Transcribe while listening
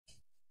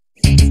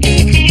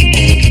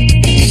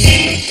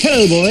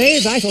Hello,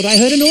 boys. I thought I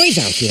heard a noise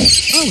out here.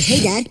 Oh,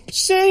 hey, Dad.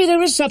 Say,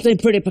 there is something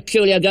pretty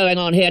peculiar going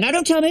on here. Now,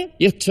 don't tell me.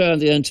 You've turned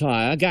the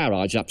entire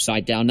garage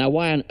upside down. Now,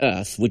 why on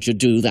earth would you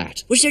do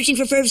that? We're searching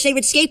for Ferb's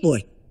favorite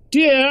skateboard.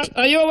 Dear,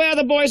 are you aware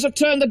the boys have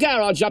turned the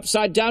garage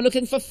upside down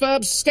looking for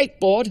Ferb's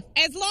skateboard?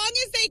 As long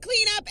as they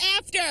clean up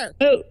after.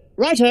 Oh,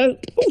 righto.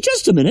 Oh,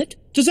 just a minute.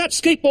 Does that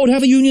skateboard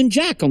have a Union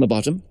Jack on the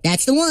bottom?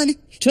 That's the one.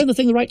 Turn the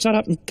thing the right side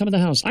up and come in the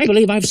house. I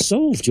believe I've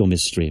solved your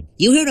mystery.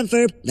 You heard him,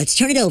 Ferb. Let's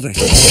turn it over.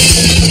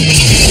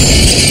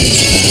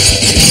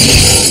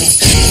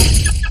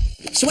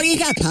 So what do you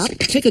got, Pop?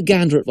 Take a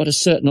gander at what a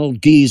certain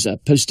old geezer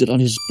posted on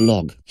his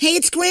blog. Hey,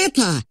 it's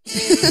Grandpa.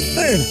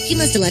 Ferb, he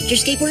must have left your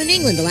skateboard in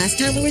England the last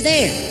time we were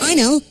there. I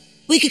know.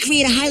 We could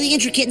create a highly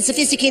intricate and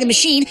sophisticated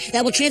machine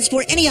that will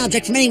transport any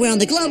object from anywhere on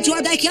the globe to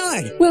our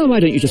backyard. Well, why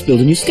don't you just build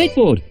a new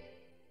skateboard?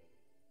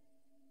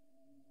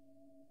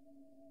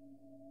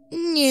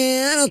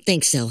 Yeah, I don't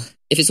think so.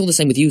 If it's all the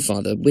same with you,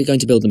 Father, we're going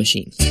to build the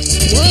machine.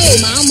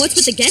 Whoa, Mom, what's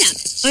with the getup?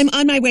 I'm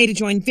on my way to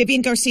join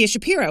Vivian Garcia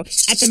Shapiro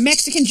at the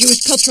Mexican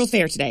Jewish Cultural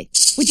Fair today.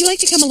 Would you like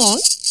to come along?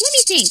 Let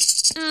me think.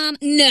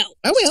 No.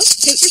 I will.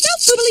 Suit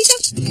yourself,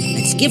 Boobalisa.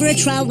 Let's give her a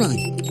trial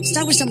run.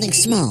 Start with something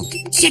small.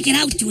 Check it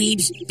out,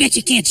 dweebs. Bet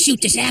you can't shoot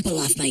this apple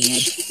off my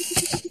head.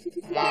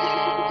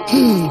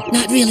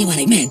 Not really what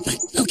I meant, but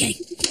okay.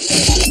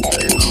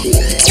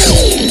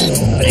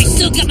 But I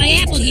still got my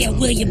apple here,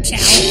 William Chow.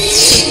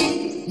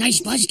 Nice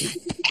buzz cut.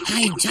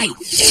 High and tight.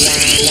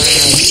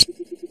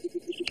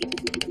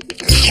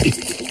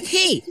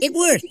 Hey, it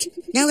worked.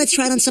 Now let's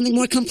try it on something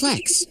more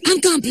complex.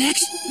 I'm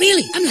complex.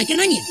 Really, I'm like an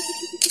onion.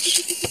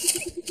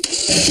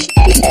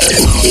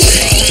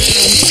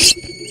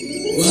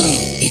 Whoa,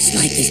 it's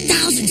like there's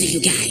thousands of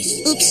you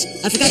guys.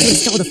 Oops, I forgot to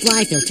install the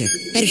fly filter.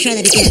 Better try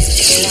that again.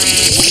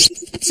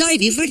 Sorry,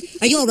 Buford.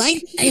 Are you all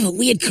right? I have a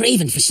weird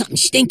craving for something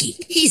stinky.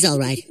 He's all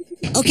right.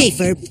 Okay,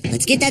 Ferb,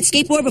 let's get that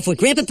skateboard before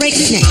Grandpa breaks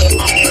his neck.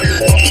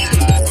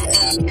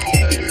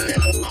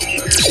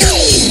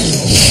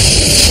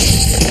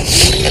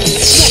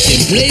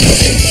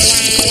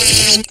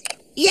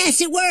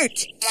 Yes, it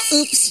worked.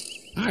 Oops.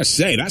 I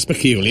say, that's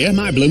peculiar.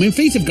 My blooming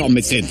feet have gone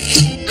missing.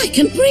 I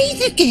can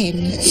breathe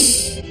again.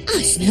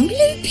 I smell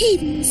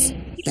lupins.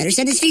 Better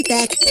send his feet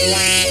back.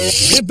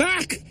 They're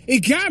back!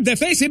 Egad, they're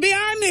facing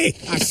behind me!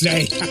 I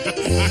say,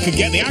 I could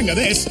get the hang of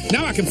this.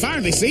 Now I can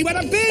finally see where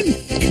I've been.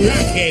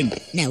 Cracking.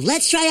 Now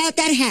let's try out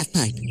that half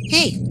pipe.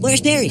 Hey,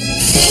 where's Barry?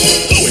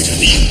 Oh,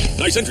 H&D.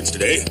 Nice entrance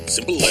today.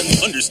 Simple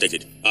and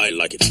understated. I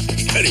like it.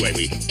 Anyway,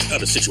 we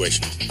have a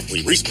situation.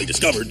 We recently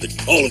discovered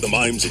that all of the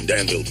mimes in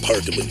Danville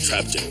Park have been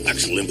trapped in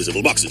actual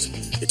invisible boxes.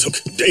 It took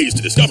days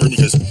to discover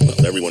because,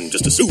 well, everyone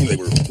just assumed they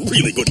were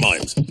really good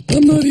mimes.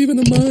 I'm not even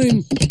a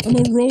mime. I'm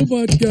a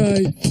robot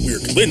guy. We're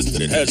convinced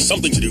that it has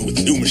something to do with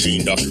the new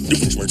machine Dr.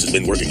 Doofenshmirtz has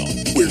been working on.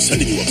 We're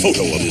sending you a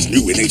photo of this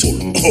new innator.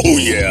 Oh,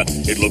 yeah.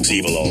 It looks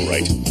evil, all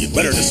right. You'd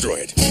better destroy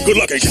it. Good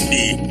luck,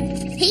 H&D.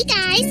 Hey,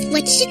 guys,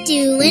 what you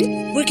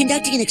doing? We're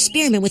conducting an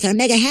experiment with our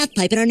mega half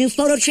pipe and our new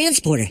photo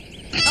transporter.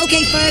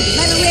 Okay, Ferb,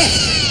 let her rip.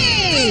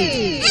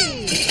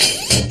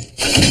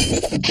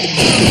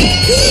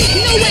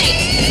 No way!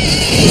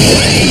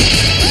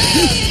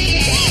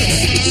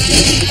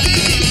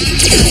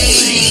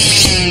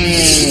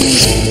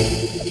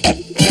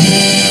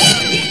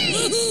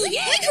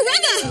 Hey,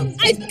 caramba!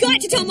 I've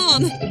got to tell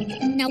Mom.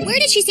 Now, where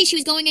did she say she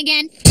was going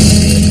again?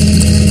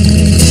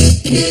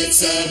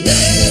 It's a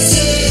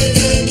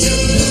Mexican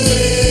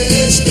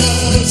Jewish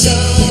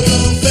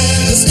cultural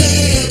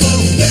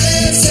festival.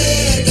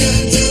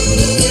 Mexican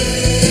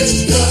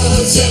Jewish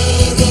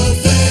cultural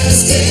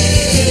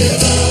festival.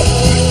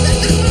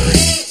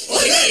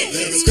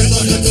 There's grandma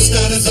got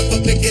tostadas up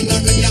a picking our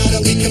cañada.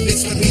 We can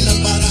mix when we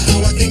love para how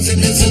our things in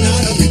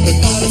Ensenada. We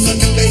put bottles on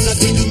cabezas,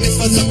 we do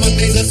mitzvahs up on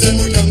mesas, and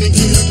we're coming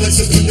to your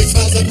places with big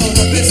smiles up on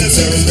our faces.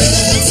 There's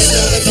grandma got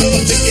tostadas up a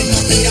picking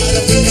our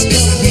cañada. We can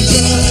mix when we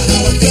love para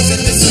how our things in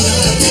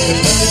Ensenada. We put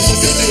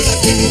bottles on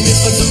cabezas, we do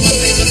mitzvahs up on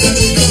mesas, and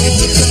we're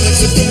coming to your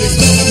places with big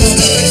smiles up on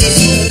our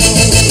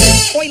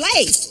faces. Oy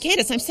lace.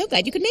 Candace, I'm so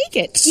glad you could make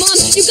it. Mom,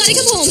 you've got to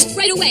come home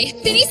right away.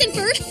 Phineas and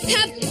Ferb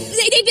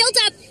they built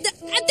a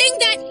thing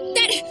that...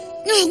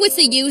 Oh, what's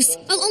the use?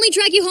 I'll only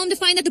drag you home to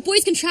find that the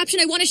boys' contraption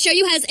I want to show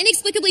you has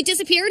inexplicably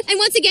disappeared, and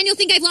once again you'll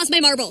think I've lost my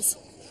marbles.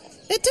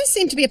 That does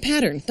seem to be a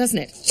pattern, doesn't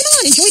it? Come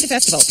on, enjoy the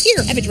festival.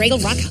 Here, have a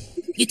dreidel rock.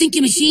 You think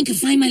your machine could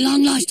find my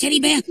long-lost teddy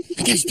bear?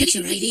 I got his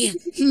picture right here.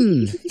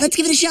 Let's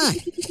give it a shot.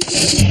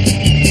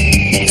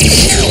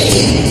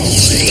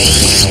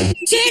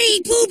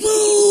 Teddy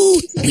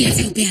boo-boo! Where have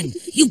you been?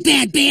 You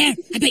bad bear?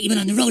 I bet you've been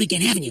on the road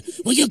again, haven't you?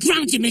 Well, you're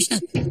grounded, mister.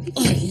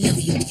 Oh, I love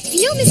you.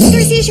 You know, Mrs.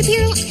 Garcia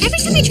Shapiro, every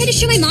time I try to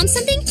show my mom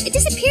something, it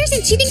disappears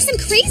and she thinks I'm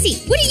crazy.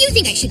 What do you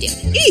think I should do?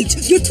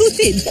 Eat! You're too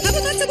thin. Have a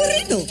matzo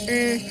burrito.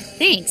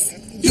 Thanks.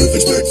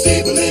 Doofenshmirtz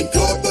Fable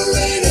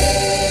Incorporated.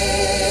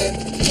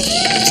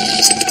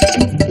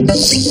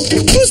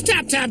 Who's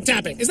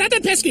tapping? Is that the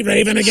pesky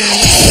raven again?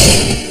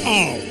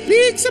 Oh,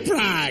 big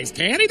surprise.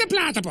 Perry the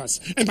platypus.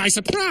 And by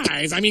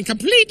surprise, I mean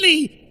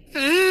completely...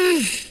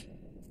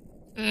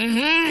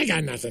 I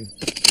got nothing.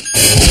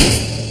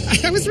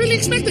 I was really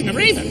expecting a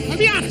raven, I'll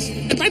be honest.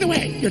 And by the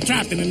way, you're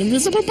trapped in an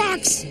invisible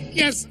box.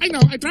 Yes, I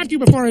know, I trapped you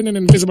before in an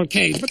invisible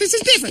cage, but this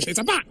is different. It's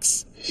a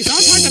box. It's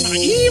all part of my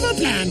evil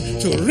plan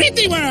to rid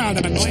the world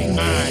of annoying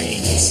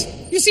minds.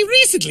 You see,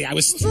 recently I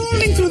was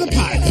strolling through the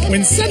park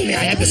when suddenly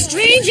I had the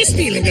strangest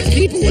feeling that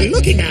people were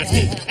looking at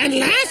me and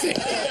laughing.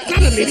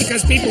 Probably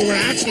because people were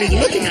actually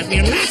looking at me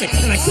and laughing,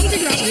 and I couldn't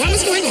figure out what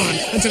was going on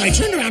until I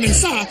turned around and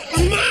saw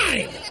a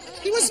mime.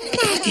 He was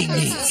mocking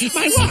me.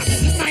 My walk,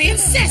 my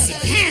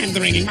incessant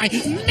hand-wringing, my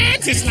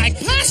mantis-like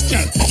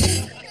posture.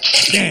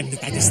 Then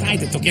I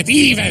decided to get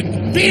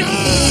even beyond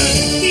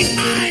the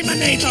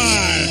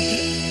Miminator.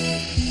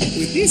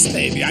 With this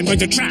baby, I'm going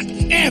to trap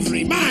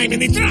every mime in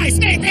the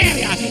tri-state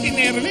area in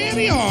their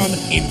very own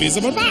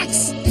invisible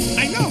box.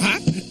 I know, huh?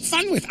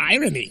 Fun with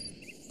irony.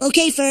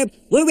 Okay, Ferb,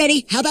 we're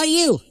ready. How about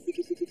you?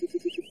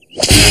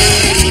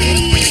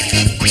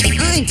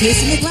 I'm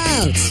tasting the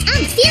clouds.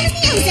 I'm feeling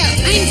the ozone.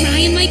 I'm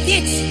trying my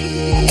pitch.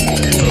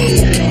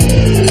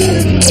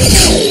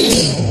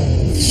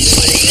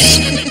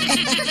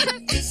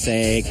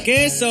 Say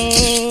queso.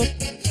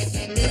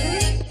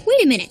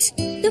 Wait a minute.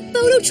 The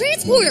photo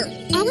transporter.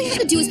 All I have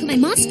to do is put my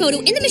mom's photo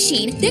in the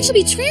machine, then she'll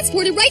be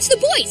transported right to the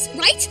boys,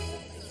 right?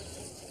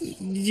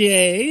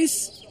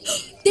 Yes.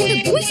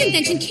 Then the boys'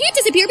 invention can't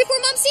disappear before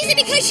Mom sees it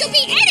because she'll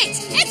be in it!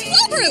 It's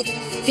foolproof!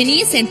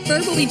 Phineas and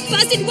Ferb will be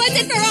busted once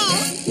and for all!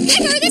 Can I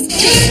borrow this?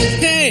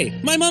 Hey,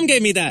 my mom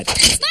gave me that.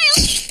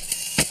 Smile!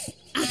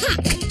 Aha!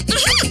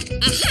 Aha!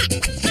 Aha!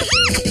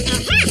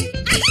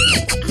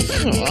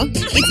 Aw,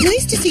 it's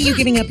nice to see you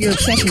giving up your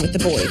obsession with the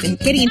boys and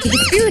getting into the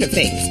spirit of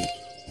things.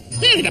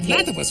 Perry the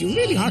Platypus, you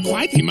really are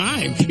quite the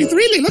mime. It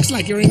really looks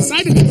like you're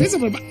inside an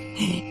invisible box.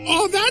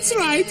 Oh, that's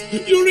right.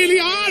 You really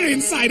are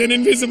inside an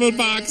invisible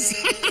box.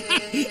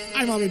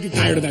 I'm already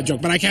tired of that joke,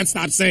 but I can't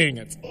stop saying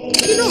it.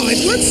 You know,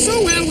 it works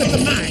so well with the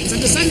mimes,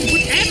 I've decided to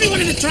put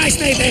everyone in the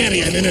tri-state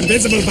area in an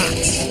invisible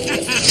box.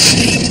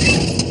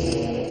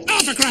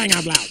 Oh, for crying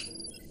out loud.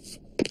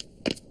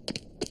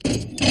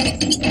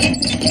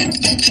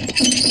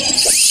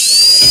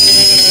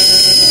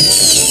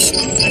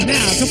 And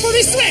now to pull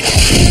this switch.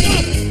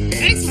 Oh,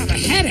 thanks for the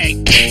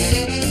headache.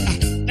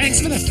 Thanks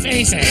for the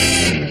face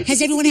ache.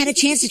 Has everyone had a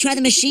chance to try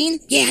the machine?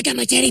 Yeah, I got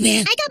my teddy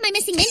bear. I got my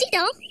missing Mindy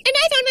doll, and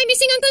I found my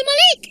missing Uncle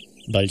Malik.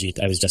 Baljit,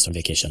 I was just on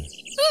vacation.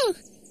 Oh,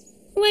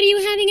 were you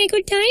having a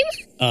good time?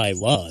 I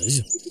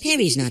was.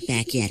 Perry's not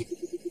back yet.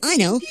 I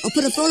know. I'll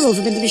put a photo of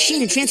him in the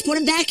machine and transport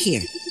him back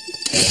here.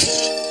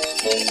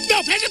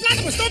 No, Perry the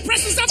Platypus, don't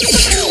press this up. You're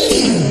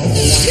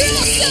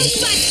all so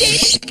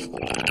busted!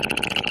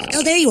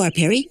 Oh, there you are,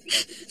 Perry.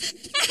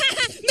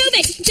 Move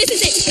it! This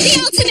is it! The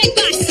ultimate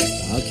bus!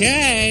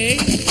 Okay.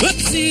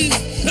 Whoopsies.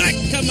 Ah,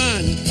 come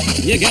on.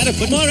 You gotta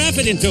put more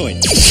effort into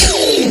it.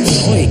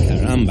 Oy,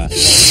 caramba.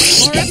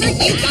 More effort?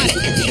 You got it.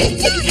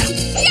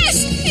 Yes!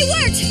 It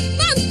worked!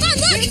 Mom,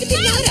 look!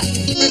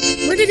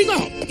 Where did he go?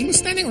 He was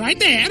standing right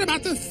there,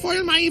 about to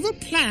foil my evil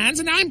plans,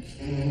 and now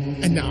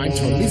I'm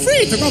totally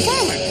free to go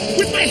forward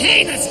with my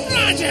heinous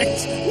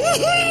project.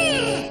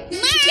 Woohoo!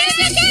 There's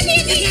no candy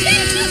in me!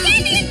 There's no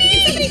candy in me!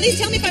 Somebody please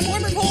tell me if I'm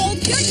warm or cold.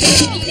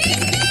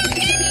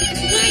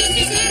 Why is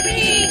this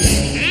happening?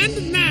 And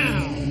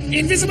now,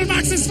 invisible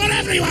boxes for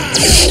everyone!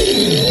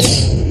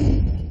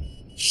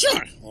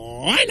 Sure,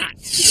 why not?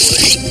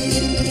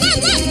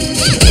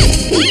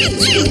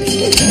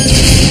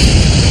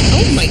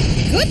 Oh my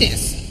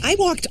goodness. I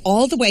walked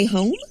all the way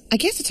home? I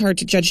guess it's hard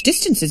to judge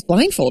distances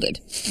blindfolded.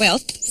 Well,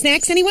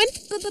 snacks, anyone?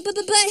 There's no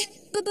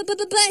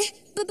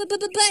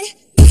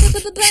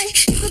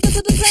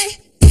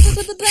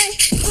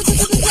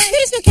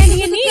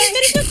candy in me.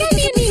 There is no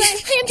candy in me. I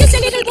am just a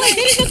little boy.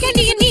 There is no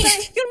candy in me.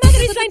 Your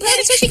mother is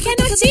blindfolded so she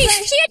cannot see.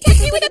 She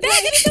attacked me with a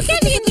bat. There is no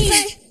candy in me.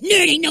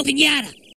 Nerd ain't no pinata.